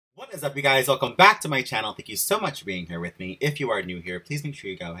What is up, you guys? Welcome back to my channel. Thank you so much for being here with me. If you are new here, please make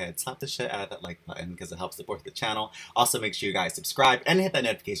sure you go ahead, slap the shit out of that like button because it helps support the channel. Also, make sure you guys subscribe and hit that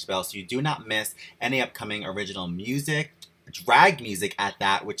notification bell so you do not miss any upcoming original music, drag music at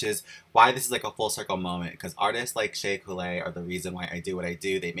that, which is why this is like a full circle moment, because artists like Shea Coulee are the reason why I do what I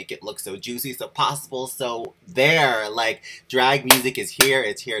do. They make it look so juicy, so possible, so there. Like, drag music is here.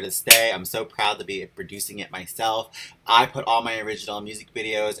 It's here to stay. I'm so proud to be producing it myself. I put all my original music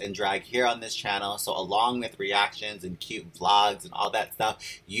videos and drag here on this channel, so along with reactions and cute vlogs and all that stuff,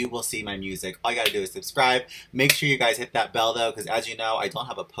 you will see my music. All you gotta do is subscribe. Make sure you guys hit that bell though, because as you know, I don't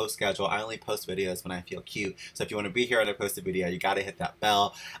have a post schedule. I only post videos when I feel cute. So if you want to be here on a posted video, you gotta hit that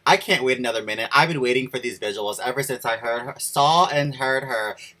bell. I can't wait another minute. I've been waiting for these visuals ever since I saw and heard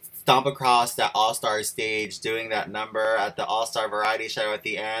her stomp across that All-Star stage doing that number at the All-Star variety show at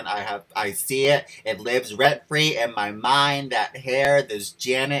the end. I see it. It lives rent-free in my mind. That hair, those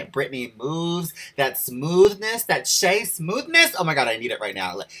Janet Brittany moves, that smoothness, that Shea smoothness. Oh my god, I need it right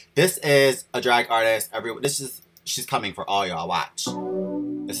now. This is a drag artist. She's coming for all y'all. Watch.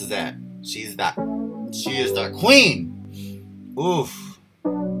 This is it. She is the queen. Oof.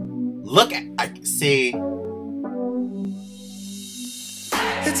 Look at, I see.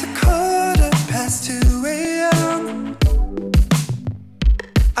 It's 2:15 a.m.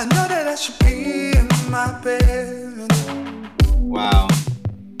 I know that I should be in my bed. Wow.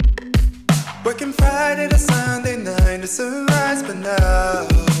 Working Friday to Sunday night to sunrise, but now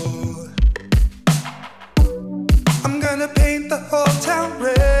I'm gonna paint the whole town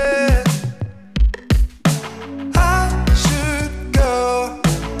red. I should go,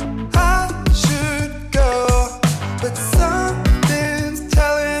 but something's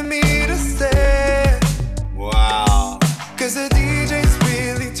telling me to stay. Wow. Cause the DJ's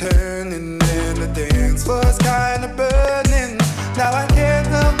really turning and the dance floor's kinda burning. Now I can't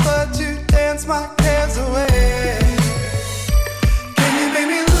help but to dance my cares away. Can you make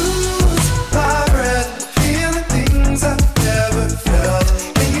me lose my breath, feeling things I've never felt?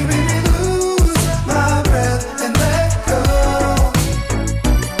 Can you make me lose my breath and let go?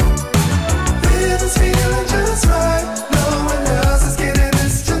 Rhythm's feeling just right, no one else is getting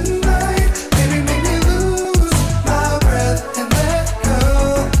this tonight. Baby, make me lose my breath and let go,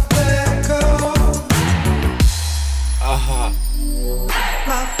 let go.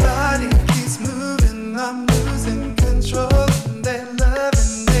 My body keeps moving, I'm losing control, and they're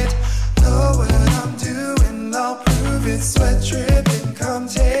loving it. Know what I'm doing, I'll prove it. Sweat dripping, come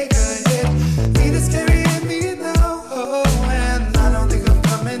take a hit. Need is carrying me now, oh, and I don't think I'm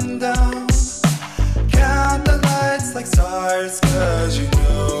coming down. Count the lights like stars, cause you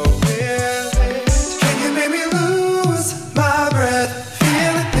know it. Can you make me lose my breath,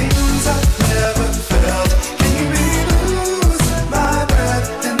 feeling things I've never felt? Can you make me lose my breath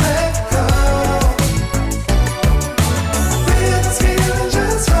and let go? Rhythm's feeling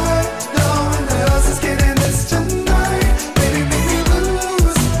just right, no one else is getting this tonight. Baby, make me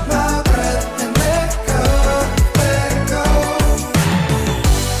lose my breath and let go, let go.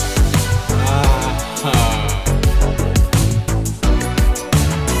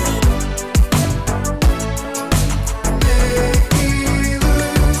 Make me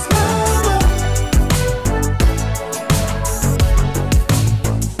lose my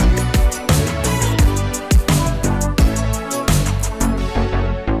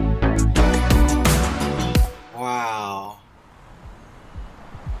Wow.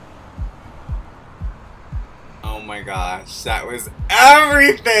 Oh my gosh, that was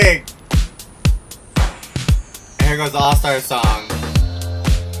everything! And here goes the All-Star song.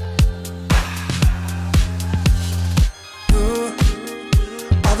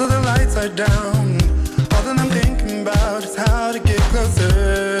 Although the lights are down, all that I'm thinking about is how to get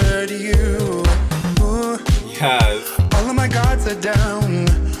closer to you. Ooh, Yes. all of my guards are down.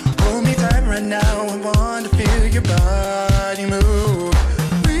 Hold me tight right now. I want to feel your body move.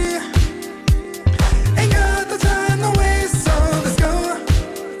 We ain't got the time to waste, so let's go.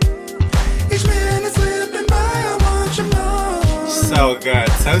 Each minute's slipping by, I want you more. So good.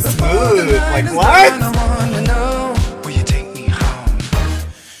 So Before the smooth. night Like is what? done, I wanna know, will you take me home?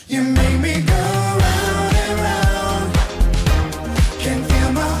 You make me go round and round. Can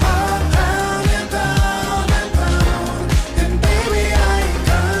feel my heart pound and pound and pound. And baby, I ain't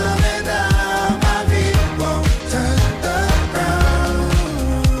coming down. My feet won't touch the ground.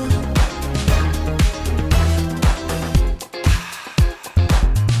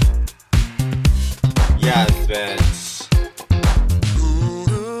 Yes, bitch.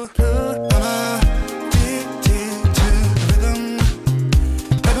 Ooh,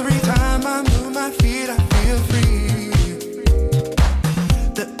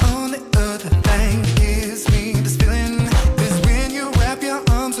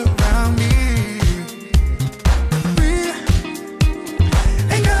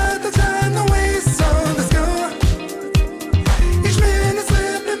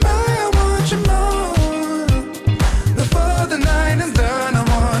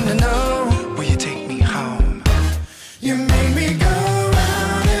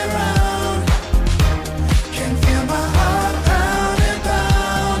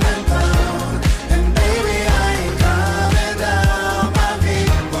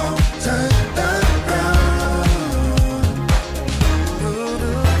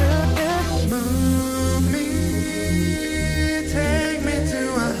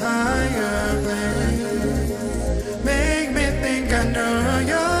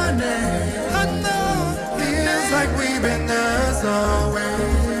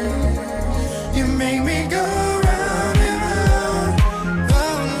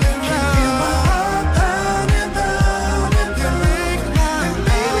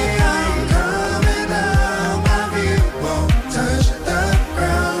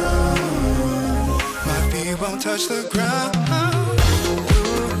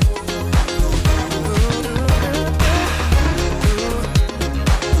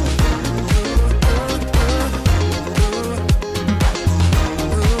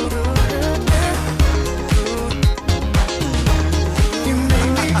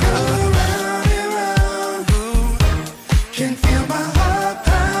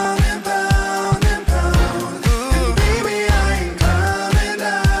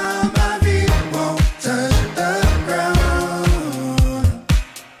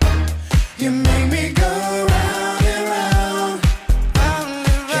 You make me go round and round.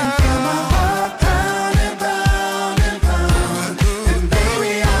 Can feel my heart pounding, pounding, pounding. And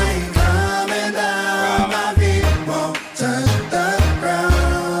baby, I ain't coming down. My feet won't touch the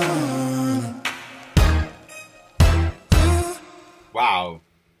ground. Wow.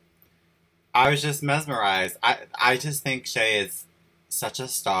 I was just mesmerized. I just think Shea is such a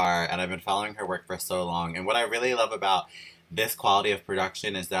star, and I've been following her work for so long. And what I really love about this quality of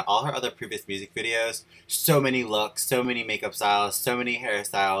production is that all her other previous music videos, so many looks, so many makeup styles, so many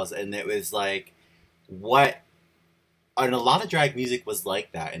hairstyles, and it was like what, and a lot of drag music was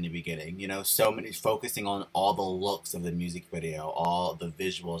like that in the beginning, you know, so many focusing on all the looks of the music video, all the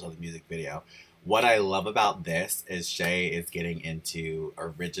visuals of the music video. What I love about this is Shea is getting into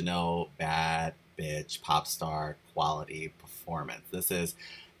original bad bitch pop star quality performance. This is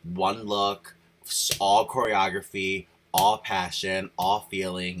one look, all choreography, all passion, all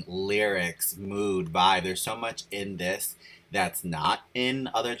feeling, lyrics, mood, vibe. There's so much in this that's not in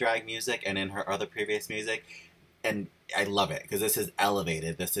other drag music and in her other previous music. And I love it because this is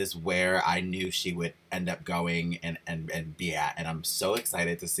elevated. This is where I knew she would end up going and be at. And I'm so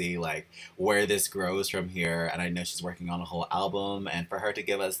excited to see like where this grows from here. And I know she's working on a whole album. And for her to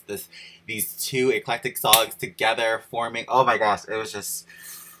give us these two eclectic songs together forming, oh my gosh, it was just,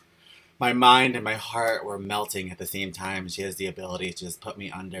 my mind and my heart were melting at the same time. She has the ability to just put me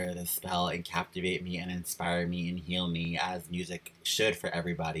under the spell and captivate me and inspire me and heal me, as music should for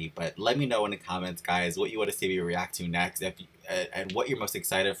everybody. But let me know in the comments, guys, what you want to see me react to next, and what you're most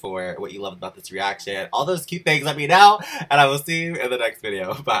excited for, what you love about this reaction. All those cute things, let me know, and I will see you in the next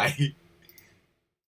video. Bye.